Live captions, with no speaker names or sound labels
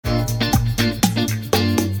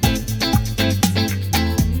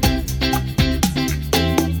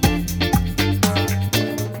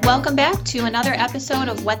Welcome back to another episode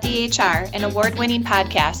of What the HR, an award-winning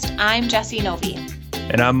podcast. I'm Jessie Novi.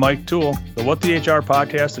 And I'm Mike Toole. The What the HR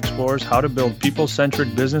podcast explores how to build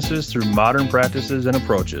people-centric businesses through modern practices and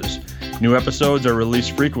approaches. New episodes are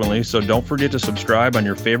released frequently, so don't forget to subscribe on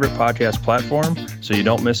your favorite podcast platform so you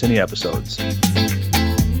don't miss any episodes.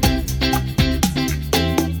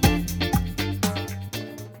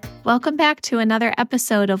 Welcome back to another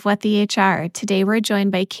episode of What the HR. Today we're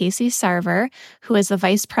joined by Casey Sarver, who is the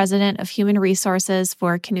Vice President of Human Resources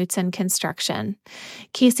for Knutson Construction.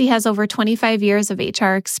 Casey has over 25 years of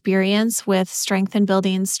HR experience with strength in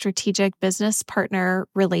building strategic business partner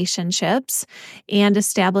relationships and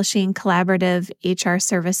establishing collaborative HR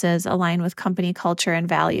services aligned with company culture and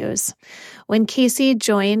values. When Casey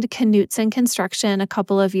joined Knutson Construction a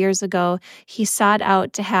couple of years ago, he sought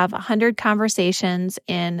out to have 100 conversations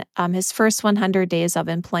in his first 100 days of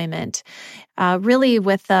employment, really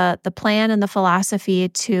with the plan and the philosophy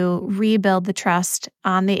to rebuild the trust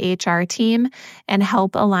on the HR team and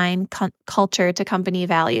help align culture to company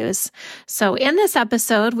values. So in this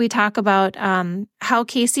episode, we talk about how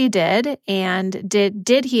Casey did, and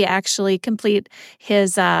did he actually complete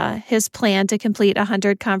his plan to complete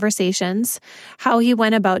 100 conversations, how he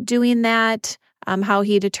went about doing that, how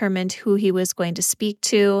he determined who he was going to speak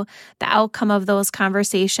to, the outcome of those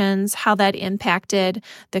conversations, how that impacted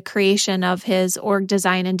the creation of his org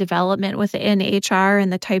design and development within HR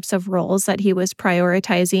and the types of roles that he was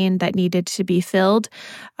prioritizing that needed to be filled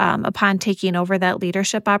upon taking over that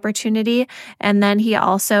leadership opportunity. And then he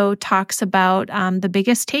also talks about the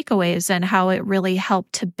biggest takeaways and how it really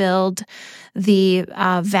helped to build the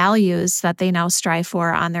values that they now strive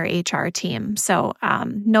for on their HR team. So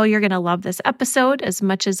know you're going to love this episode as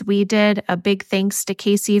much as we did. A big thanks to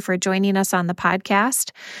Casey for joining us on the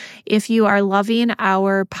podcast. If you are loving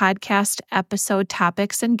our podcast episode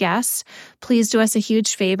topics and guests, please do us a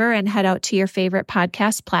huge favor and head out to your favorite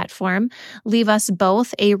podcast platform. Leave us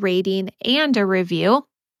both a rating and a review.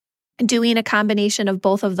 Doing a combination of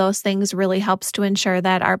both of those things really helps to ensure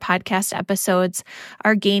that our podcast episodes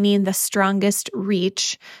are gaining the strongest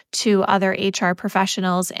reach to other HR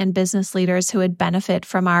professionals and business leaders who would benefit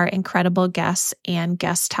from our incredible guests and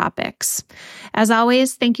guest topics. As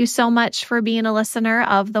always, thank you so much for being a listener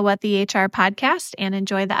of the What the HR podcast, and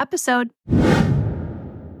enjoy the episode. All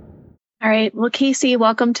right. Well, Casey,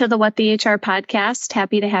 welcome to the What the HR podcast.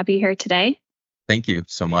 Happy to have you here today. Thank you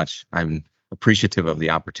so much. I'm appreciative of the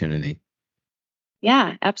opportunity.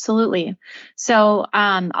 Yeah, absolutely. So,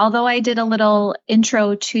 although I did a little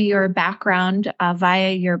intro to your background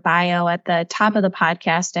via your bio at the top of the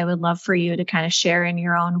podcast, I would love for you to kind of share in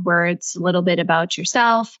your own words a little bit about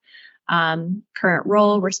yourself, current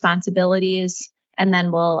role, responsibilities, and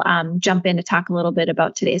then we'll jump in to talk a little bit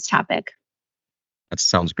about today's topic. That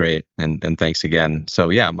sounds great. And thanks again. So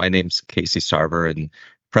yeah, my name's Casey Sarver, and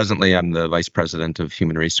presently, I'm the Vice President of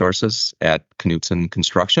Human Resources at Knutson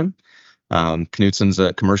Construction. Knutson's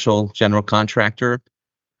a commercial general contractor,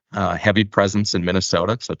 heavy presence in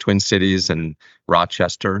Minnesota. So Twin Cities and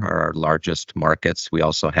Rochester are our largest markets. We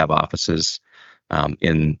also have offices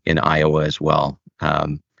in Iowa as well.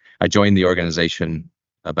 I joined the organization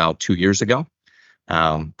about 2 years ago.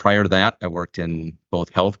 Prior to that, I worked in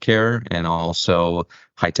both healthcare and also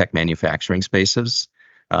high-tech manufacturing spaces,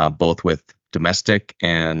 both with domestic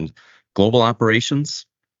and global operations,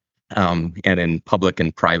 and in public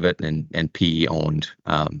and private and PE-owned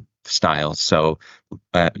styles. So,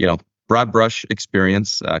 broad brush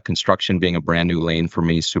experience, construction being a brand new lane for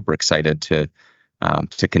me. Super excited to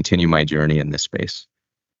continue my journey in this space.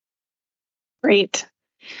 Great.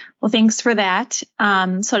 Well, thanks for that.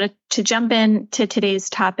 So to jump into today's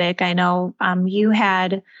topic, I know you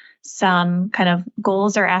had some kind of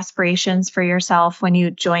goals or aspirations for yourself when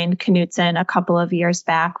you joined Knutson a couple of years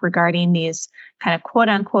back regarding these kind of quote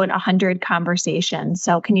unquote 100 conversations.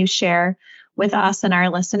 So can you share with us and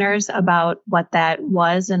our listeners about what that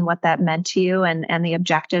was and what that meant to you and the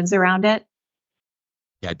objectives around it?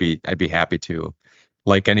 Yeah, I'd be happy to.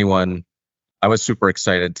 Like anyone, I was super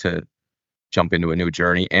excited to jump into a new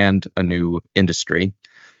journey and a new industry.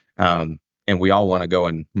 And we all want to go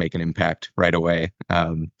and make an impact right away.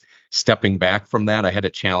 Stepping back from that, I had to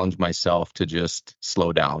challenge myself to just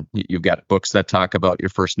slow down. You've got books that talk about your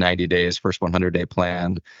first 90 days, first 100-day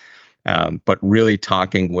plan, but really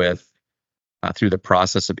talking with, through the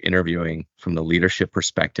process of interviewing from the leadership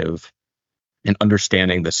perspective and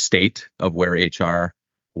understanding the state of where HR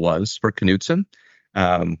was for Knutson,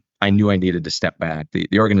 I knew I needed to step back. The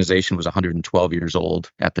organization was 112 years old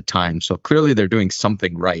at the time, so clearly they're doing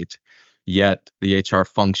something right. Yet the HR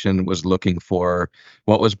function was looking for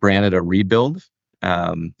what was branded a rebuild,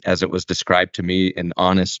 as it was described to me in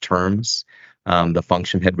honest terms, the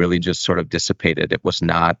function had really just sort of dissipated. It was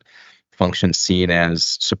not function seen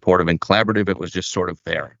as supportive and collaborative. It was just sort of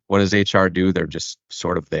there. What does HR do? They're just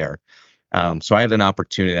sort of there. So I had an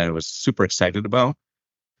opportunity that I was super excited about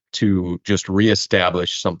to just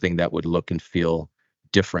reestablish something that would look and feel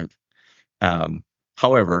different.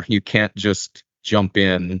 However, you can't just jump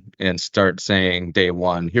in and start saying day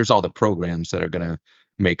one, here's all the programs that are going to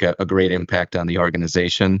make a great impact on the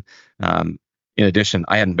organization. In addition,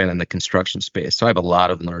 I hadn't been in the construction space, so I have a lot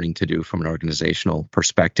of learning to do from an organizational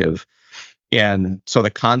perspective. And so the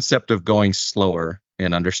concept of going slower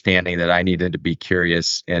and understanding that I needed to be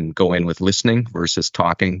curious and go in with listening versus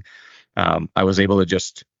talking, I was able to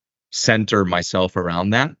just center myself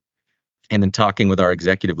around that. And in talking with our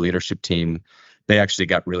executive leadership team, they actually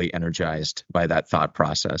got really energized by that thought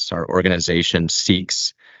process. Our organization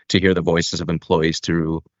seeks to hear the voices of employees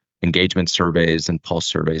through engagement surveys and pulse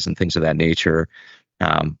surveys and things of that nature.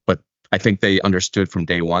 But I think they understood from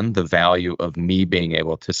day one the value of me being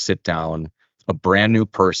able to sit down a brand new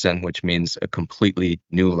person, which means a completely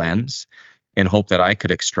new lens, and hope that I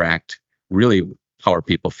could extract really how are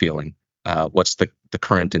people feeling? What's the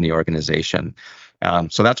current in the organization?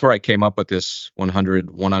 So that's where I came up with this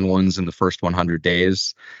 100 one-on-ones in the first 100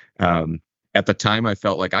 days. At the time, I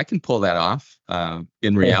felt like I can pull that off.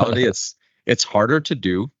 In reality, it's harder to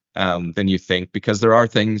do than you think, because there are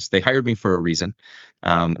things. They hired me for a reason,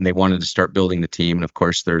 and they wanted to start building the team. And of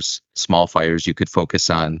course, there's small fires you could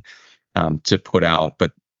focus on to put out,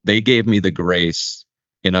 but they gave me the grace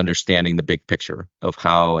in understanding the big picture of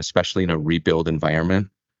how, especially in a rebuild environment,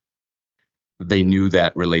 they knew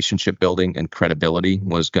that relationship building and credibility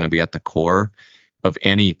was going to be at the core of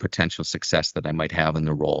any potential success that I might have in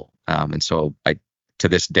the role. And so to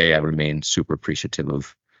this day, I remain super appreciative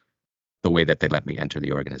of the way that they let me enter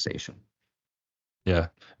the organization. Yeah,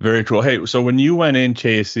 very cool. Hey, so when you went in,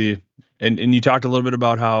 Casey, and you talked a little bit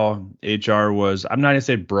about how HR was, I'm not going to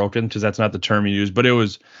say broken because that's not the term you used, but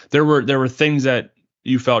there were things that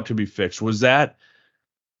you felt could be fixed. Was that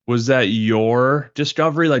your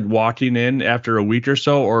discovery, like walking in after a week or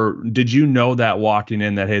so, or did you know that walking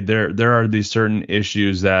in that, hey, there are these certain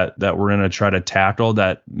issues that we're going to try to tackle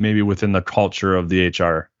that maybe within the culture of the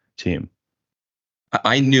HR team?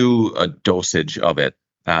 I knew a dosage of it.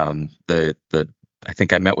 I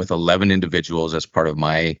think I met with 11 individuals as part of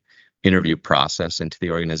my interview process into the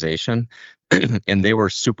organization, and they were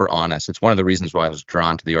super honest. It's one of the reasons why I was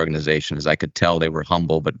drawn to the organization, is I could tell they were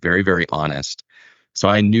humble but very, very honest. So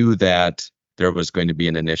I knew that there was going to be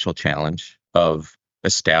an initial challenge of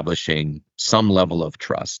establishing some level of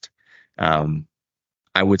trust.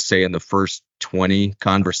 I would say in the first 20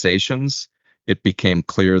 conversations, it became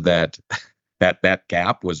clear that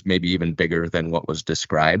gap was maybe even bigger than what was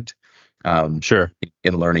described. Sure.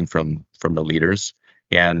 In learning from the leaders.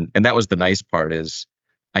 And that was the nice part, is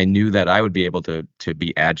I knew that I would be able to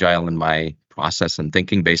be agile in my process and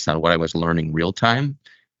thinking based on what I was learning real time,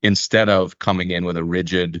 instead of coming in with a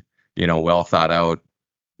rigid, well thought out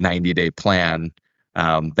 90-day plan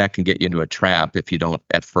that can get you into a trap if you don't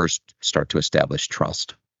at first start to establish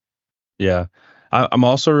trust. Yeah. I'm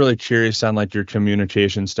also really curious on like your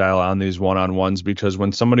communication style on these one-on-ones, because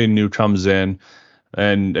when somebody new comes in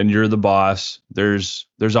and you're the boss, there's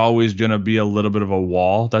always going to be a little bit of a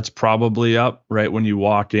wall that's probably up right when you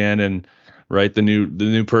walk in, and right, the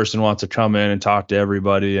new person wants to come in and talk to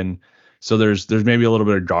everybody, and so there's maybe a little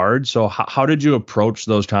bit of guard. So how did you approach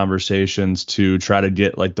those conversations to try to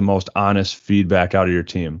get like the most honest feedback out of your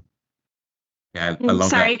team? Yeah, I love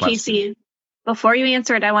Sorry, that question. Casey. Before you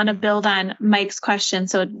answer it, I want to build on Mike's question.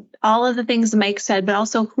 So all of the things Mike said, but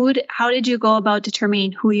also how did you go about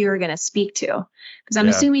determining who you were going to speak to? Because I'm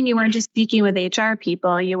assuming you weren't just speaking with HR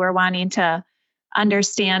people, you were wanting to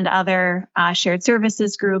understand other shared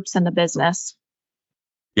services groups and the business.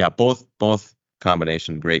 Yeah, both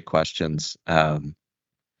combination, great questions.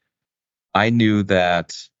 I knew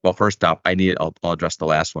that, well, first off, I'll address the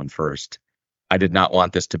last one first. I did not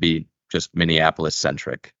want this to be just Minneapolis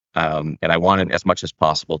centric. And I wanted as much as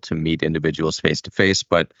possible to meet individuals face to face,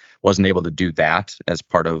 but wasn't able to do that as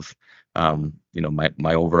part of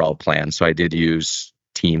my overall plan. So I did use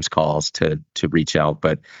Teams calls to reach out,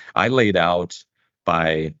 but I laid out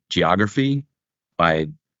by geography, by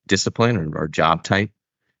discipline or job type,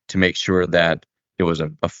 to make sure that it was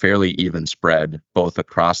a fairly even spread both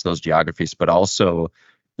across those geographies, but also,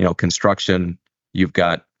 construction, you've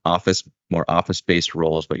got more office-based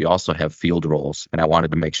roles, but you also have field roles. And I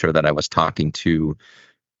wanted to make sure that I was talking to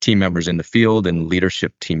team members in the field and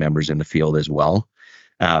leadership team members in the field as well.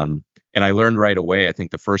 And I learned right away, I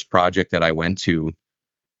think the first project that I went to,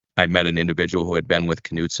 I met an individual who had been with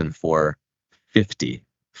Knutson for 50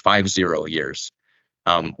 years,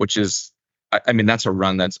 which is, I mean, that's a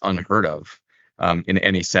run that's unheard of in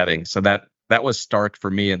any setting. So that was stark for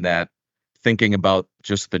me, in that thinking about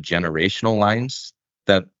just the generational lines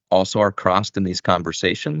that also are crossed in these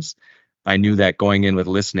conversations. I knew that going in with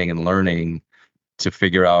listening and learning to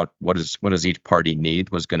figure out what does each party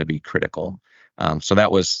need was going to be critical. So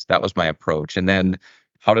that was my approach. And then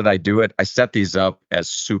how did I do it? I set these up as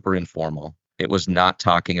super informal. It was not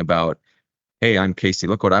talking about, hey, I'm Casey,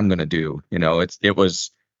 look what I'm going to do. It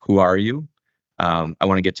was, who are you? I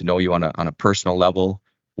want to get to know you on a personal level.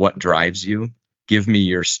 What drives you? Give me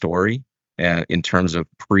your story in terms of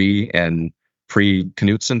pre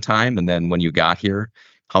Knutson time. And then when you got here,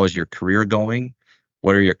 how is your career going?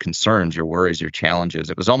 What are your concerns, your worries, your challenges?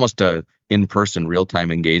 It was almost a in-person real-time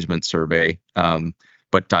engagement survey,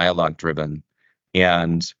 but dialogue driven.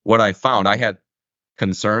 And what I found, I had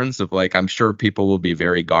concerns of, like, I'm sure people will be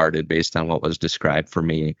very guarded based on what was described for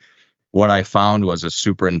me. What I found was a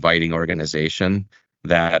super inviting organization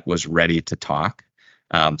that was ready to talk.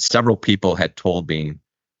 Several people had told me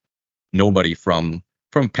nobody from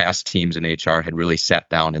past teams in HR had really sat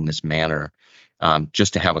down in this manner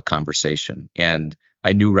just to have a conversation. And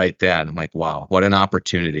I knew right then, I'm like, wow, what an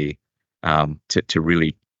opportunity to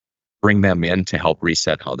really bring them in to help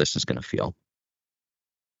reset how this is going to feel.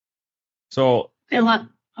 So, go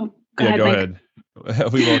ahead.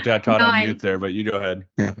 We both got caught on mute there, but you go ahead.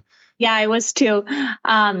 Yeah, I was too.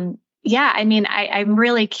 Yeah, I mean, I'm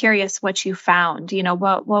really curious what you found.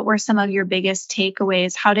 What were some of your biggest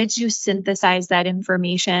takeaways? How did you synthesize that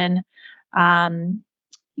information?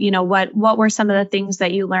 What were some of the things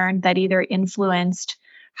that you learned that either influenced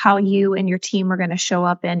how you and your team were going to show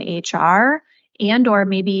up in HR, and or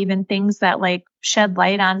maybe even things that like shed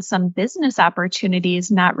light on some business opportunities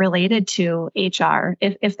not related to HR,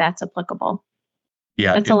 if that's applicable?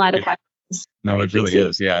 Yeah, that's a lot of questions. No, it really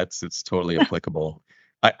is. Yeah, it's totally applicable.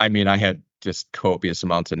 I mean, I had just copious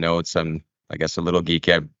amounts of notes. I'm, I guess, a little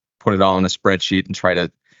geeky. I put it all in a spreadsheet and try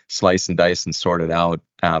to slice and dice and sort it out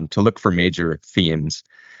to look for major themes.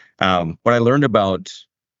 What I learned about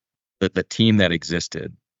the team that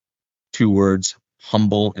existed, 2 words: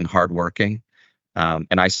 humble and hardworking.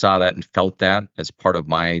 And I saw that and felt that as part of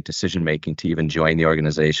my decision making to even join the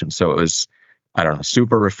organization. So it was, I don't know,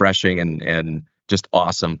 super refreshing and just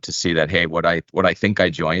awesome to see that, hey, what I think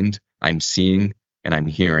I joined, I'm seeing and I'm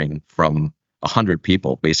hearing from 100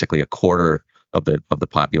 people, basically a quarter of the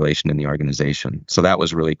population in the organization. So that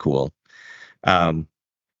was really cool.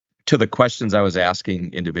 To the questions I was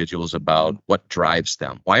asking individuals about what drives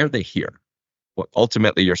them, why are they here? Well,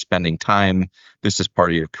 ultimately, you're spending time. This is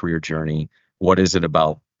part of your career journey. What is it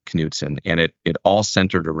about Knutson? And it all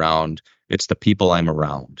centered around, it's the people I'm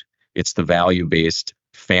around. It's the value-based,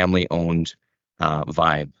 family-owned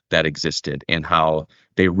vibe that existed, and how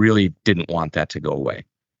they really didn't want that to go away.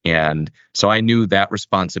 And so I knew that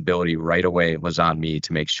responsibility right away was on me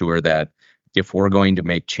to make sure that if we're going to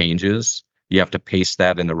make changes, you have to pace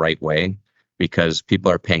that in the right way, because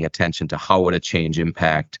people are paying attention to how would a change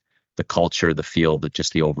impact the culture, the field,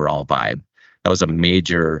 just the overall vibe. That was a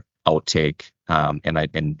major outtake.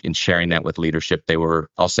 And in sharing that with leadership, they were,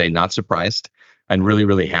 I'll say, not surprised and really,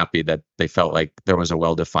 really happy that they felt like there was a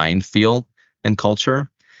well-defined feel and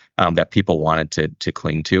culture that people wanted to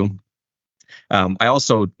cling to. I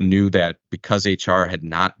also knew that because HR had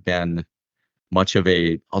not been much of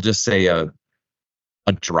I'll just say a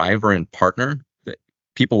driver and partner, that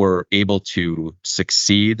people were able to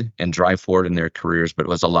succeed and drive forward in their careers, but it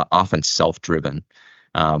was often self-driven,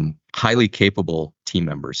 highly capable team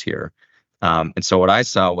members here. And so what I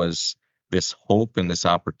saw was this hope and this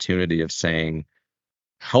opportunity of saying,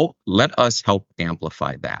 let us help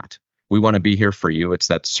amplify that. We want to be here for you. It's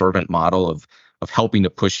that servant model of helping to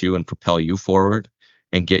push you and propel you forward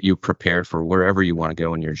and get you prepared for wherever you want to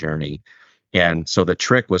go in your journey. And so the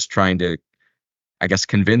trick was trying to, I guess,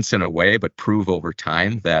 convince in a way, but prove over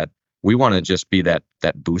time that we want to just be that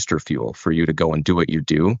booster fuel for you to go and do what you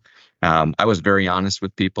do. I was very honest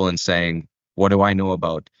with people in saying, what do I know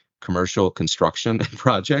about commercial construction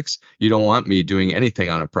projects? You don't want me doing anything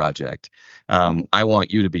on a project. I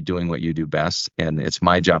want you to be doing what you do best. And it's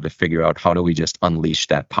my job to figure out how do we just unleash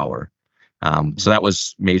that power. So that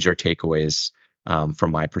was major takeaways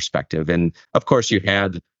from my perspective. And of course, you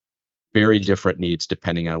had very different needs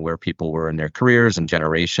depending on where people were in their careers and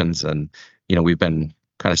generations. And, we've been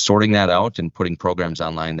kind of sorting that out and putting programs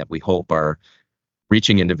online that we hope are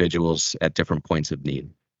reaching individuals at different points of need.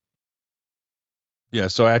 Yeah,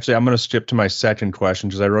 so actually, I'm going to skip to my second question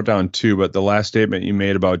because I wrote down two, but the last statement you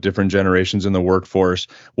made about different generations in the workforce,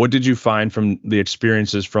 what did you find from the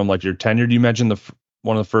experiences from like your tenure? You mentioned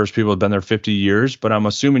one of the first people had been there 50 years, but I'm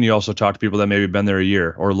assuming you also talked to people that maybe been there a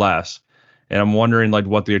year or less. And I'm wondering like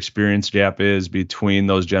what the experience gap is between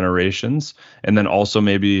those generations, and then also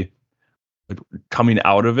maybe like, coming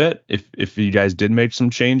out of it, if you guys did make some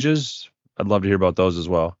changes, I'd love to hear about those as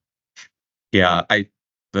well. Yeah,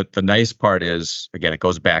 the nice part is, again, it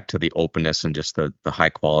goes back to the openness and just the high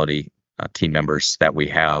quality team members that we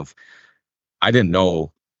have. I didn't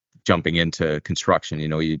know jumping into construction.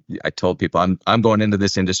 I told people I'm going into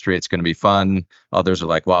this industry. It's going to be fun. Others are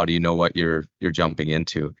like, wow, do you know what you're jumping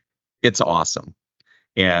into? It's awesome.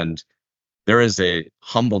 And there is a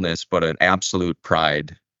humbleness, but an absolute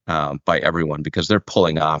pride by everyone, because they're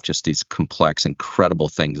pulling off just these complex, incredible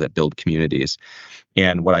things that build communities.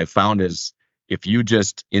 And what I found is, if you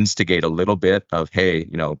just instigate a little bit of, hey,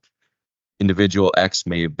 individual X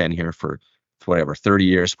may have been here for whatever, 30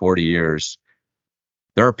 years, 40 years,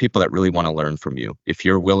 there are people that really want to learn from you. If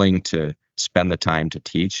you're willing to spend the time to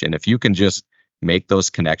teach, and if you can just make those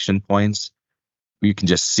connection points, you can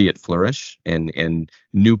just see it flourish. And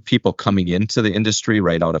new people coming into the industry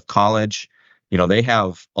right out of college, they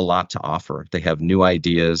have a lot to offer. They have new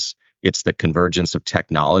ideas. It's the convergence of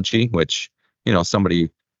technology, which,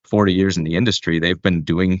 somebody 40 years in the industry, they've been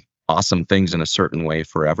doing awesome things in a certain way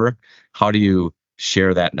forever. How do you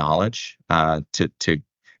share that knowledge and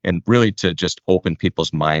really to just open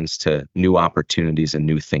people's minds to new opportunities and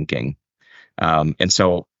new thinking? And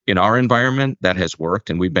so in our environment, that has worked,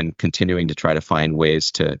 and we've been continuing to try to find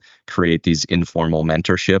ways to create these informal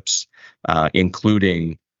mentorships,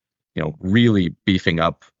 including, really beefing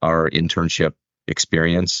up our internship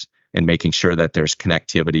experience and making sure that there's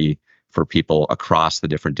connectivity for people across the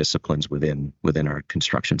different disciplines within our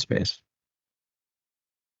construction space.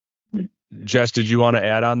 Jess, did you want to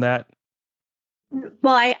add on that?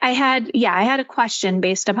 Well, I had a question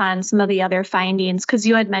based upon some of the other findings, because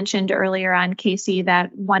you had mentioned earlier on, Casey,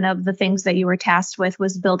 that one of the things that you were tasked with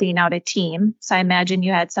was building out a team. So I imagine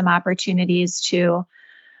you had some opportunities to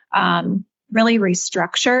really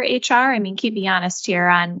restructure HR. I mean, keep me honest here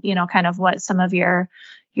on, kind of what some of your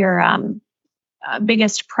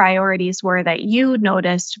biggest priorities were that you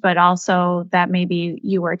noticed, but also that maybe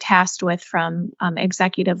you were tasked with from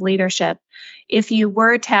executive leadership. If you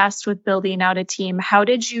were tasked with building out a team, how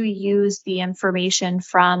did you use the information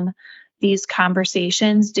from these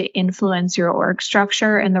conversations to influence your org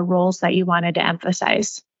structure and the roles that you wanted to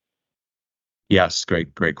emphasize? Yes,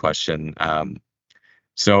 great question.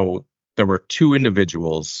 So there were two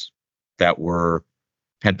individuals that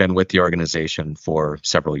had been with the organization for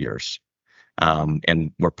several years.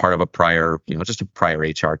 And were part of a prior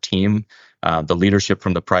HR team. The leadership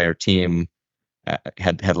from the prior team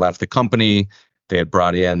had left the company. They had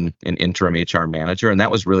brought in an interim HR manager, and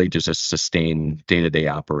that was really just to sustain day-to-day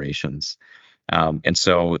operations. And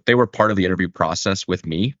so they were part of the interview process with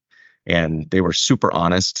me, and they were super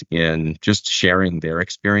honest in just sharing their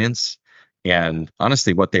experience and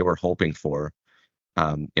honestly what they were hoping for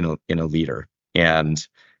in a leader. And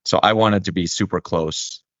so I wanted to be super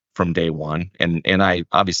close from day one. And I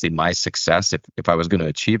obviously, my success, if I was going to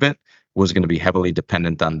achieve it, was going to be heavily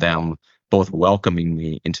dependent on them both welcoming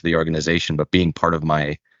me into the organization, but being part of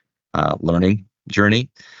my learning journey.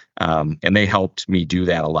 And they helped me do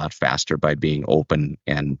that a lot faster by being open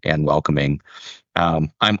and welcoming.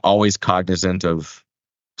 I'm always cognizant of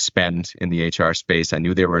spend in the HR space. I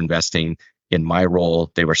knew they were investing in my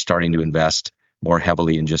role. They were starting to invest more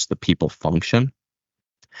heavily in just the people function.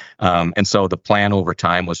 And so the plan over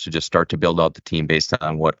time was to just start to build out the team based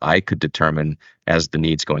on what I could determine as the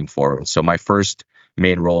needs going forward. So my first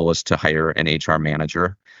main role was to hire an HR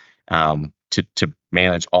manager to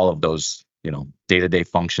manage all of those, day-to-day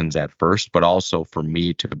functions at first, but also for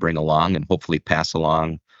me to bring along and hopefully pass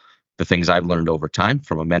along the things I've learned over time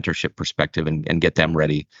from a mentorship perspective and get them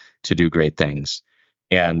ready to do great things.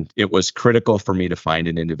 And it was critical for me to find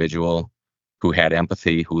an individual who had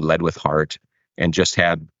empathy, who led with heart, and just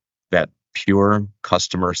had that pure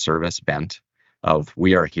customer service bent of,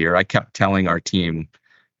 we are here. I kept telling our team,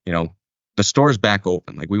 the store's back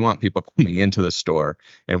open. Like, we want people coming into the store,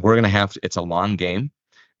 and we're going to it's a long game,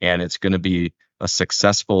 and it's going to be a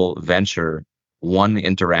successful venture, one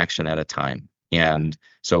interaction at a time. And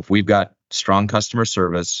so if we've got strong customer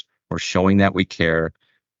service, we're showing that we care,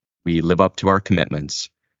 we live up to our commitments,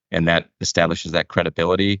 and that establishes that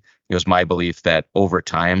credibility. It was my belief that over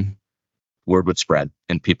time, word would spread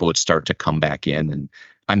and people would start to come back in. And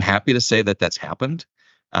I'm happy to say that that's happened.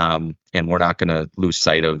 And we're not going to lose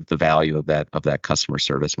sight of the value of that customer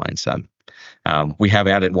service mindset. We have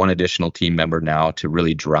added one additional team member now to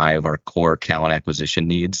really drive our core talent acquisition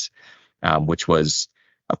needs, which was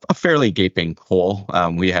a fairly gaping hole.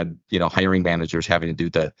 We had, hiring managers having to do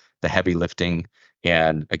the heavy lifting.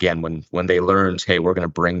 And again, when they learned, hey, we're going to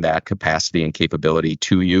bring that capacity and capability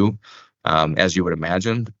to you, as you would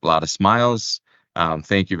imagine, a lot of smiles.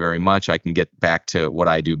 Thank you very much. I can get back to what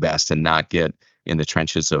I do best and not get in the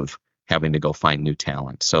trenches of having to go find new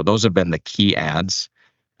talent. So those have been the key adds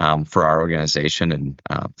for our organization, and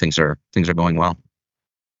things are going well.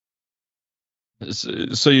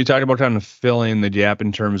 So you talked about kind of filling the gap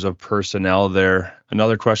in terms of personnel there.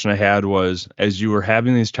 Another question I had was, as you were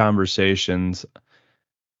having these conversations,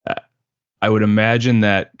 I would imagine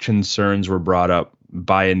that concerns were brought up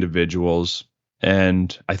by individuals.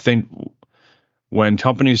 And I think when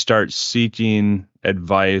companies start seeking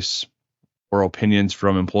advice or opinions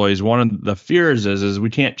from employees, one of the fears is we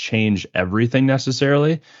can't change everything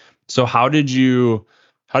necessarily. So how did you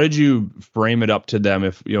frame it up to them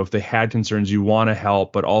if they had concerns, you want to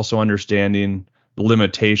help, but also understanding the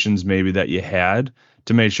limitations maybe that you had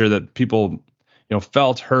to make sure that people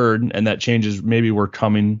felt heard and that changes maybe were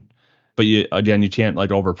coming, but you can't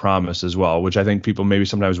overpromise as well, which I think people maybe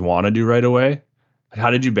sometimes want to do right away.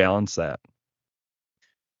 How did you balance that?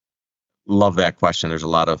 Love that question. There's a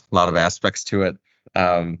lot of aspects to it.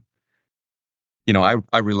 I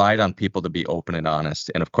relied on people to be open and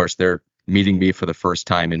honest, and of course they're meeting me for the first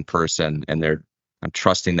time in person, and I'm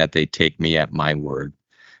trusting that they take me at my word.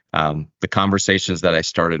 The conversations that I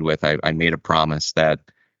started with, I made a promise that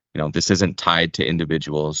this isn't tied to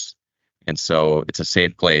individuals, and so it's a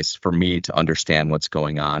safe place for me to understand what's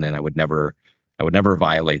going on, and I would never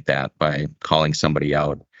violate that by calling somebody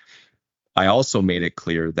out. I also made it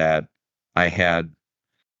clear that I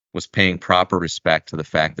was paying proper respect to the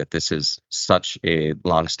fact that this is such a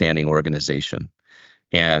long-standing organization,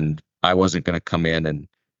 and I wasn't going to come in and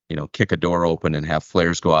kick a door open and have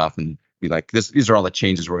flares go off and be like, these are all the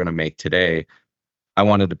changes we're going to make today. I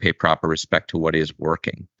wanted to pay proper respect to what is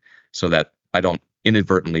working, so that I don't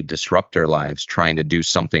inadvertently disrupt their lives trying to do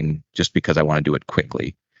something just because I want to do it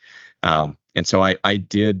quickly. And so I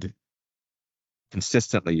did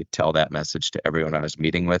consistently tell that message to everyone I was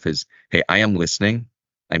meeting with is, hey, I am listening.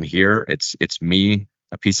 I'm here. It's me,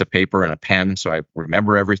 a piece of paper and a pen, so I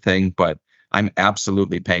remember everything, but I'm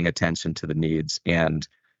absolutely paying attention to the needs, and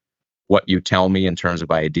what you tell me in terms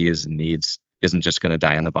of ideas and needs isn't just going to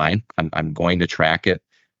die on the vine. I'm going to track it,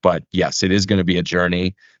 but yes, it is going to be a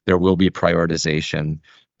journey. There will be prioritization,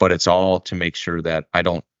 but it's all to make sure that I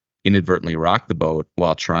don't inadvertently rock the boat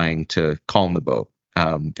while trying to calm the boat.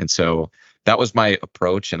 And so that was my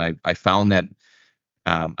approach. And I found that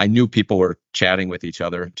I knew people were chatting with each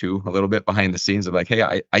other too, a little bit behind the scenes of like,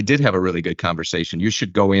 hey, I did have a really good conversation. You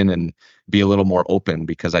should go in and be a little more open,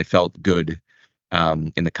 because I felt good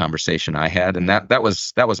in the conversation I had. And that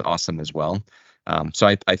was awesome as well. So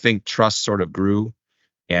I think trust sort of grew,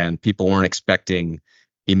 and people weren't expecting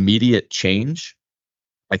immediate change.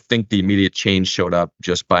 I think the immediate change showed up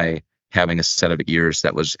just by having a set of ears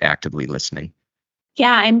that was actively listening.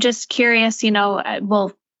 Yeah, I'm just curious,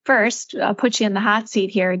 well, first, I'll put you in the hot seat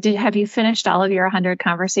here. Have you finished all of your 100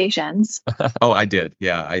 conversations? Oh, I did.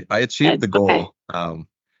 Yeah, I achieved the goal. Okay.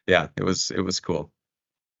 Yeah, it was cool.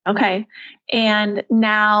 Okay. And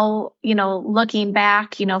now, looking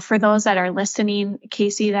back, for those that are listening,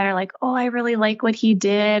 Casey, that are like, oh, I really like what he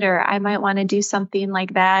did, or I might want to do something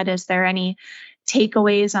like that. Is there any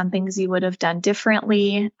takeaways on things you would have done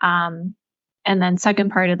differently? And then second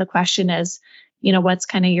part of the question is, what's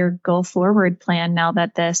kind of your go forward plan now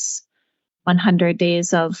that this 100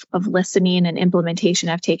 days of listening and implementation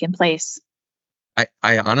have taken place?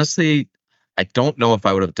 I honestly, I don't know if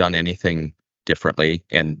I would have done anything differently.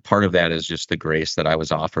 And part of that is just the grace that I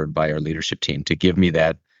was offered by our leadership team to give me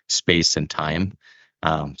that space and time.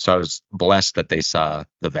 So I was blessed that they saw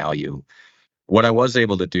the value. What I was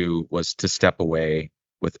able to do was to step away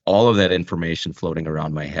with all of that information floating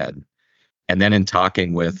around my head. And then in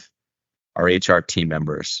talking with our HR team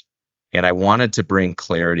members, and I wanted to bring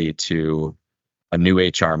clarity to a new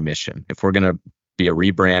HR mission. If we're going to be a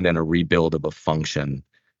rebrand and a rebuild of a function,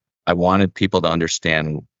 I wanted people to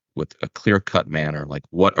understand with a clear-cut manner, like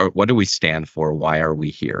what do we stand for? Why are we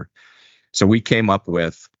here? So we came up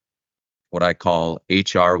with what I call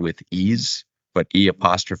HR with ease, but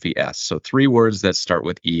E''S. So 3 words that start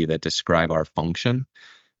with E that describe our function.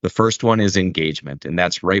 The first one is engagement, and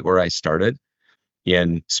that's right where I started,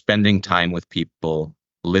 in spending time with people,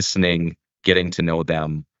 listening, getting to know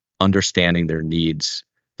them, understanding their needs,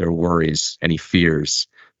 their worries, any fears,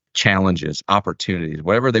 challenges, opportunities,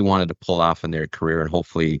 whatever they wanted to pull off in their career, and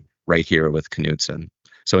hopefully right here with Knutson.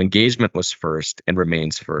 So engagement was first and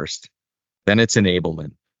remains first. Then it's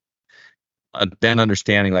enablement. Then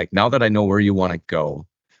understanding, like, now that I know where you want to go,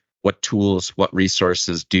 what tools, what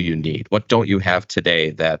resources do you need? What don't you have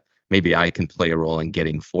today that maybe I can play a role in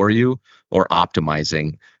getting for you or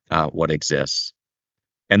optimizing what exists?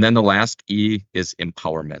 And then the last E is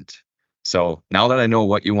empowerment. So now that I know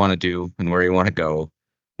what you want to do and where you want to go,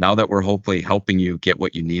 now that we're hopefully helping you get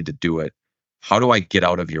what you need to do it, how do I get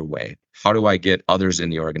out of your way? How do I get others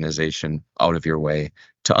in the organization out of your way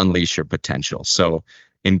to unleash your potential? So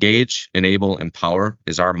engage, enable, empower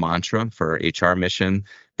is our mantra for our HR mission.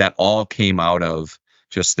 That all came out of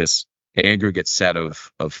just this aggregate set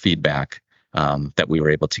of feedback that we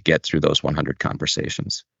were able to get through those 100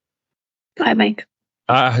 conversations. Go ahead, Mike.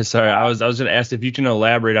 Sorry, I was going to ask if you can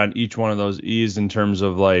elaborate on each one of those E's in terms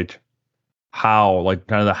of like how, like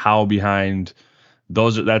kind of the how behind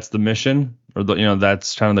those. That's the mission, or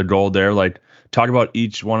that's kind of the goal there. Like, talk about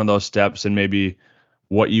each one of those steps and maybe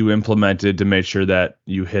what you implemented to make sure that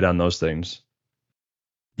you hit on those things.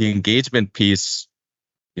 The engagement piece,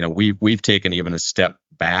 we've taken even a step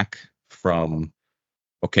back from,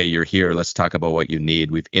 okay, you're here, let's talk about what you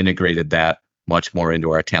need. We've integrated that much more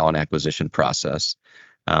into our talent acquisition process.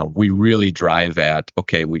 We really drive at,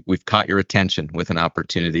 okay, we've caught your attention with an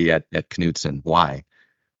opportunity at Knutson. Why?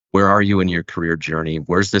 Where are you in your career journey?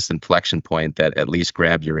 Where's this inflection point that at least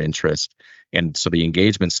grabbed your interest? And so the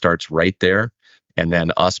engagement starts right there. And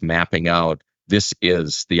then us mapping out, this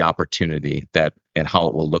is the opportunity that and how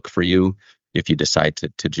it will look for you if you decide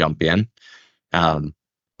to jump in.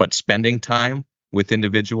 But spending time with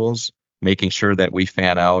individuals, making sure that we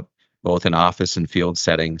fan out both in office and field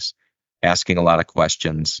settings, asking a lot of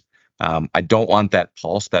questions. I don't want that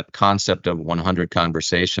pulse, that concept of 100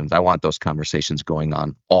 conversations. I want those conversations going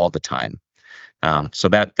on all the time. So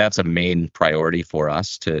that's a main priority for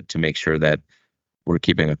us to make sure that we're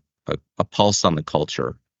keeping a pulse on the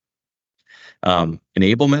culture.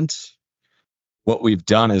 Enablement, what we've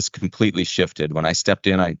done is completely shifted. When I stepped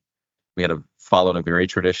in, we had followed a very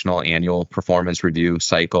traditional annual performance review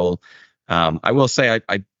cycle. I will say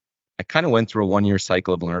I kind of went through a 1-year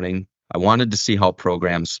cycle of learning. I wanted to see how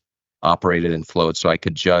programs operated and flowed so I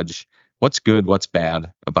could judge what's good, what's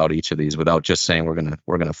bad about each of these without just saying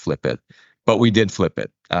we're gonna flip it. But we did flip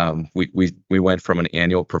it. We went from an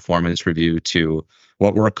annual performance review to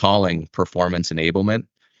what we're calling performance enablement,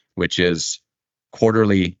 which is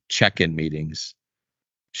quarterly check-in meetings,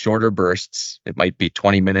 shorter bursts. It might be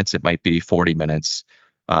 20 minutes, it might be 40 minutes,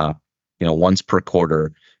 once per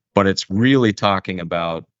quarter. But it's really talking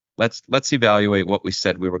about let's evaluate what we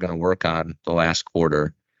said we were going to work on the last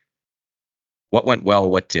quarter. What went well,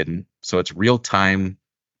 what didn't. So it's real-time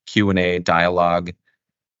Q&A dialogue,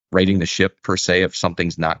 righting the ship per se if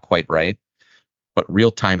something's not quite right, but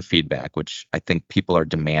real-time feedback, which I think people are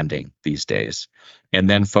demanding these days. And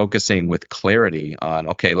then focusing with clarity on,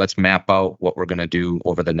 okay, let's map out what we're going to do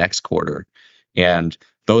over the next quarter. And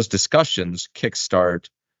those discussions kickstart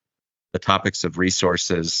the topics of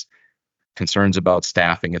resources, concerns about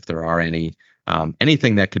staffing, if there are any,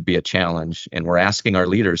 anything that could be a challenge. And we're asking our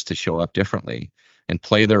leaders to show up differently and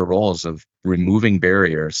play their roles of removing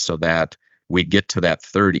barriers so that we get to that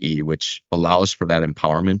third E, which allows for that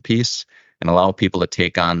empowerment piece and allow people to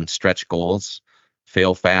take on stretch goals,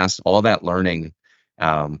 fail fast, all that learning.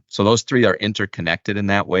 So those three are interconnected in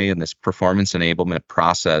that way in this performance enablement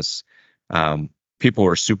process. People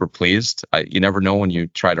were super pleased. You never know when you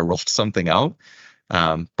try to roll something out,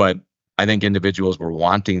 but I think individuals were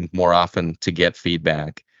wanting more often to get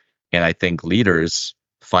feedback. And I think leaders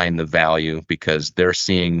find the value because they're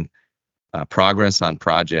seeing progress on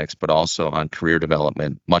projects, but also on career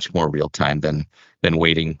development, much more real time than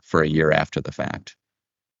waiting for a year after the fact.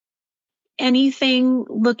 Anything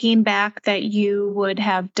looking back that you would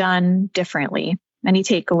have done differently? Any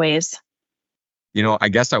takeaways? I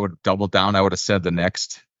guess I would double down. I would have said the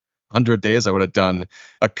next 100 days, I would have done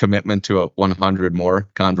a commitment to 100 more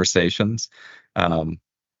conversations.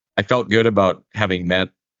 I felt good about having met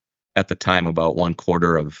at the time about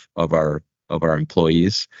 1/4 of our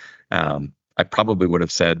employees. I probably would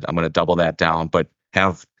have said I'm going to double that down, but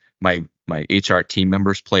have my HR team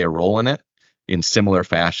members play a role in it in similar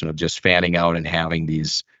fashion of just fanning out and having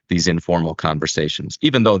these informal conversations.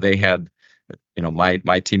 Even though they had,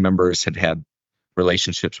 my team members had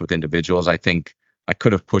relationships with individuals, I think I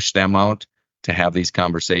could have pushed them out to have these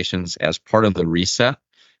conversations as part of the reset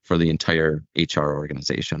for the entire HR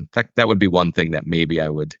organization. That would be one thing that maybe I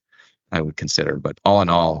would consider. But all in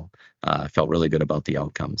all, I felt really good about the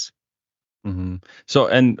outcomes. Mm-hmm. So,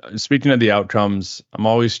 and speaking of the outcomes, I'm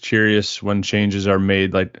always curious when changes are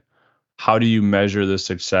made, like how do you measure the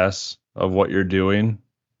success of what you're doing?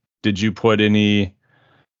 did you put any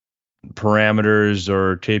parameters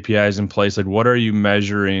or KPIs in place? Like, what are you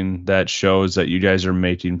measuring that shows that you guys are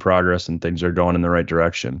making progress and things are going in the right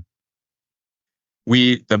direction?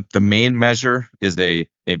 The main measure is a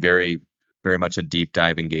very, very much a deep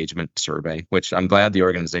dive engagement survey, which I'm glad the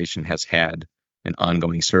organization has had an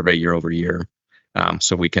ongoing survey year over year.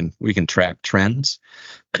 So we can track trends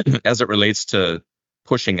as it relates to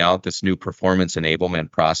pushing out this new performance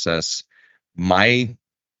enablement process. My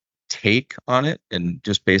take on it, and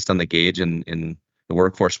just based on the gauge in the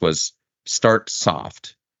workforce, was start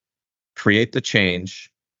soft, create the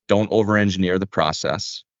change, don't over-engineer the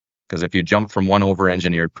process. Because if you jump from one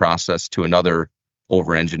over-engineered process to another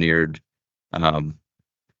over-engineered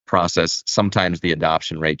process, sometimes the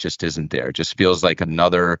adoption rate just isn't there. It just feels like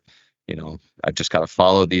another, I've just got to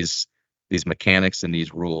follow these mechanics and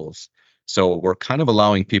these rules. So we're kind of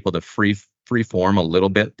allowing people to free form a little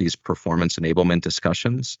bit these performance enablement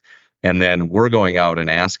discussions. And then we're going out and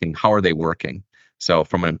asking, how are they working? So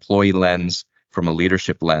from an employee lens, from a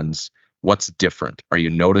leadership lens, what's different? Are you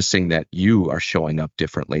noticing that you are showing up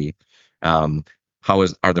differently? Are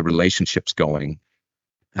the relationships going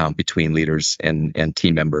between leaders and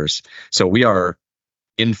team members? So we are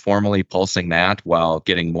informally pulsing that while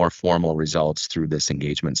getting more formal results through this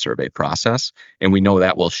engagement survey process. And we know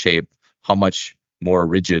that will shape how much more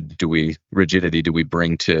rigidity do we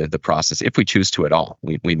bring to the process, if we choose to at all.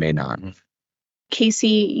 We may not.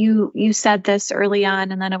 Casey, you said this early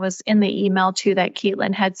on, and then it was in the email too that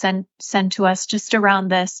Caitlin had sent to us, just around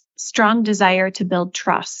this strong desire to build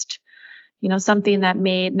trust. Something that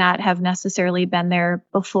may not have necessarily been there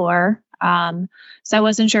before. So I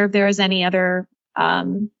wasn't sure if there was any other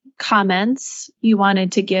comments you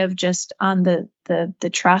wanted to give just on the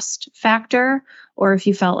trust factor, or if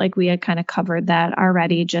you felt like we had kind of covered that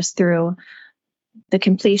already just through the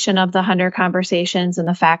completion of the 100 conversations, and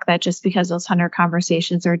the fact that just because those 100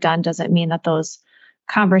 conversations are done doesn't mean that those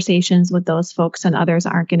conversations with those folks and others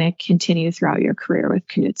aren't going to continue throughout your career with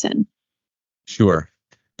Knutson. Sure.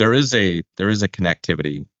 There is a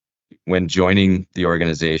connectivity when joining the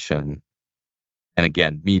organization. And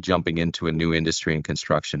again, me jumping into a new industry in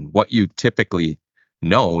construction, what you typically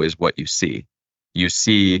know is what you see. You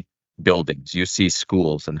see buildings, you see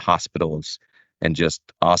schools and hospitals, and just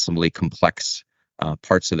awesomely complex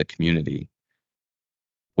parts of the community.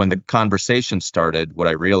 When the conversation started, what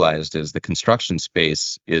I realized is the construction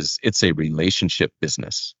space it's a relationship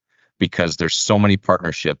business, because there's so many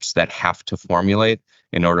partnerships that have to formulate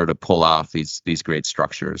in order to pull off these great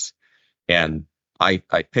structures. And I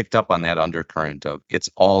picked up on that undercurrent of it's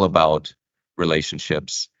all about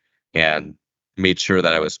relationships, and made sure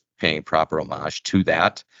that I was paying proper homage to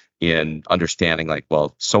that in understanding, like,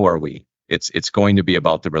 well, so are we. It's going to be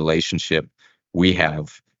about the relationship we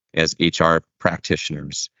have as HR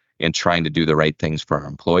practitioners in trying to do the right things for our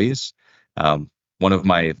employees. One of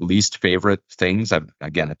my least favorite things,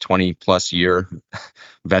 again, a 20 plus year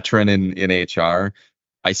veteran in HR,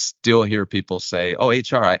 I still hear people say, oh,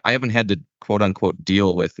 HR, I haven't had to quote unquote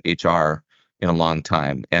deal with HR in a long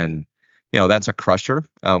time. And, that's a crusher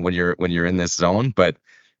when you're in this zone, but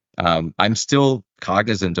I'm still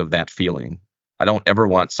cognizant of that feeling. I don't ever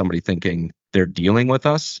want somebody thinking they're dealing with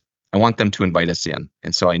us. I want them to invite us in.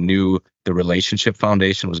 And so I knew the relationship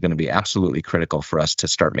foundation was going to be absolutely critical for us to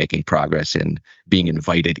start making progress in being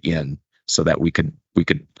invited in, so that we could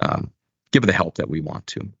give the help that we want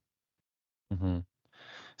to. Mm-hmm.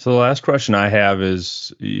 So the last question I have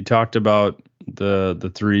is, you talked about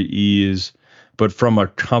the 3 E's, but from a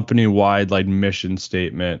company-wide like mission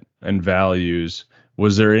statement and values,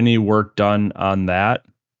 was there any work done on that?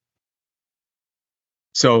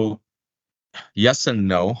 So yes and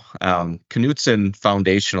no. Knutson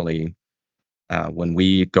foundationally, when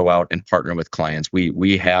we go out and partner with clients,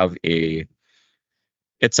 we have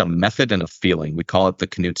it's a method and a feeling. We call it the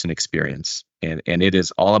Knutson experience. And it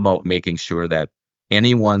is all about making sure that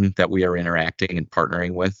anyone that we are interacting and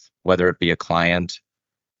partnering with, whether it be a client,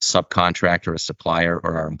 subcontractor, a supplier,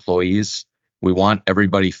 or our employees, we want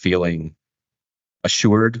everybody feeling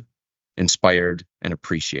assured, inspired, and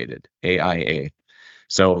appreciated. AIA.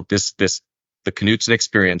 So the Knutson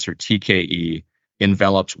experience, or TKE,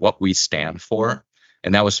 envelops what we stand for,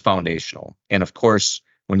 and that was foundational. And of course,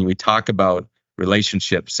 when we talk about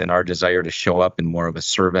relationships and our desire to show up in more of a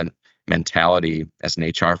servant mentality as an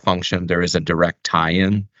HR function, there is a direct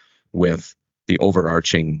tie-in with the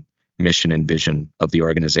overarching mission and vision of the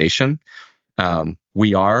organization.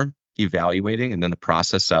 We are evaluating and in the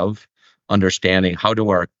process of understanding how do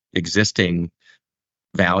our existing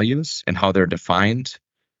values and how they're defined,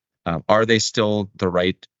 are they still the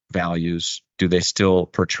right values? Do they still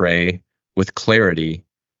portray with clarity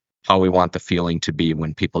how we want the feeling to be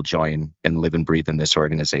when people join and live and breathe in this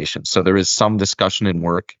organization. So there is some discussion and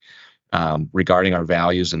work regarding our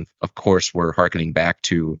values. And of course, we're hearkening back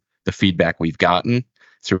to the feedback we've gotten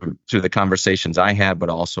through the conversations I had, but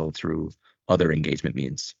also through other engagement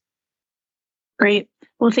means. Great.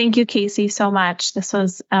 Well, thank you, Casey, so much. This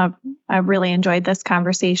was, I really enjoyed this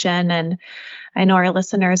conversation, and I know our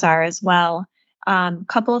listeners are as well.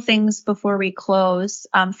 Couple of things before we close.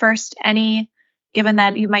 First, given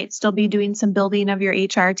that you might still be doing some building of your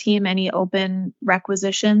HR team, any open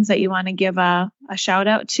requisitions that you want to give a shout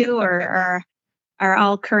out to, or are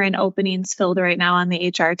all current openings filled right now on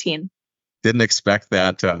the HR team? Didn't expect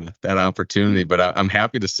that opportunity, but I'm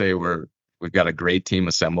happy to say we've got a great team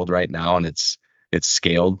assembled right now, and it's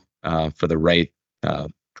scaled for the right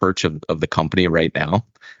perch of the company right now.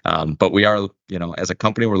 But we are, as a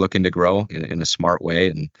company, we're looking to grow in a smart way,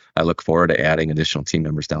 and I look forward to adding additional team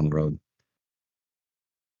members down the road.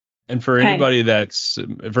 And for anybody that's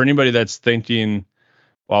thinking,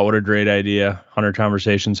 wow, what a great idea, 100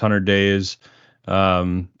 conversations, 100 days,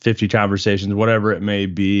 50 conversations, whatever it may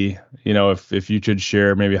be, if you could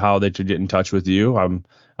share maybe how they could get in touch with you. I'm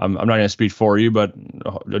not going to speak for you, but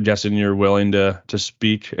Justin, you're willing to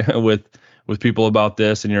speak with people about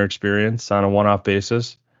this and your experience on a one-off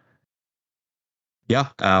basis. Yeah.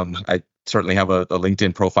 I certainly have a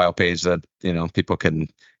LinkedIn profile page that, people can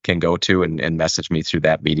go to and message me through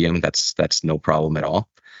that medium. That's no problem at all.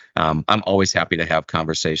 I'm always happy to have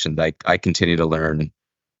conversations. I continue to learn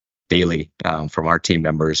daily from our team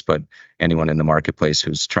members, but anyone in the marketplace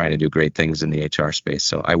who's trying to do great things in the HR space.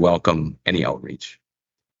 So I welcome any outreach.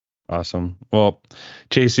 Awesome. Well,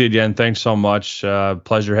 Casey, again, thanks so much.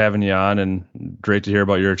 Pleasure having you on, and great to hear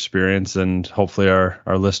about your experience, and hopefully our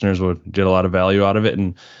listeners will get a lot of value out of it.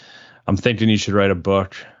 And I'm thinking you should write a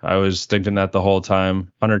book. I was thinking that the whole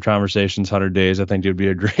time. 100 conversations, 100 days. I think it would be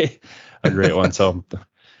a great one. So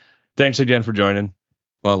thanks again for joining.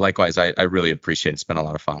 Well, likewise, I really appreciate it. It's been a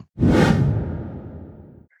lot of fun.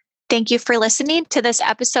 Thank you for listening to this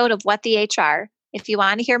episode of What the HR. If you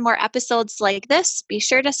want to hear more episodes like this, be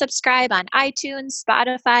sure to subscribe on iTunes,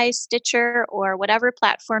 Spotify, Stitcher, or whatever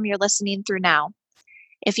platform you're listening through now.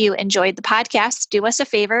 If you enjoyed the podcast, do us a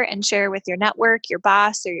favor and share with your network, your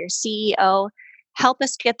boss, or your CEO. Help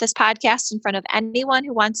us get this podcast in front of anyone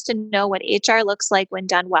who wants to know what HR looks like when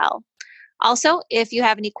done well. Also, if you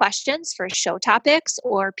have any questions for show topics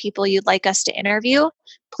or people you'd like us to interview,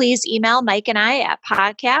 please email Mike and I at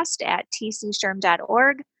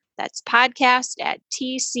podcast@tcshrm.org. That's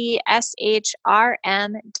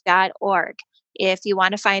podcast@tcshrm.org. If you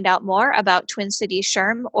want to find out more about Twin Cities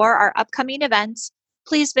SHRM or our upcoming events,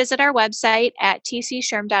 please visit our website at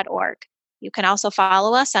tcshrm.org. You can also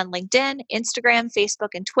follow us on LinkedIn, Instagram, Facebook,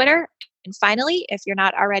 and Twitter. And finally, if you're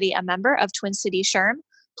not already a member of Twin Cities SHRM,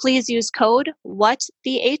 please use code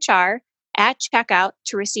WhatTheHR at checkout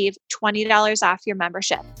to receive $20 off your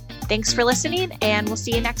membership. Thanks for listening, and we'll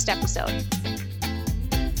see you next episode.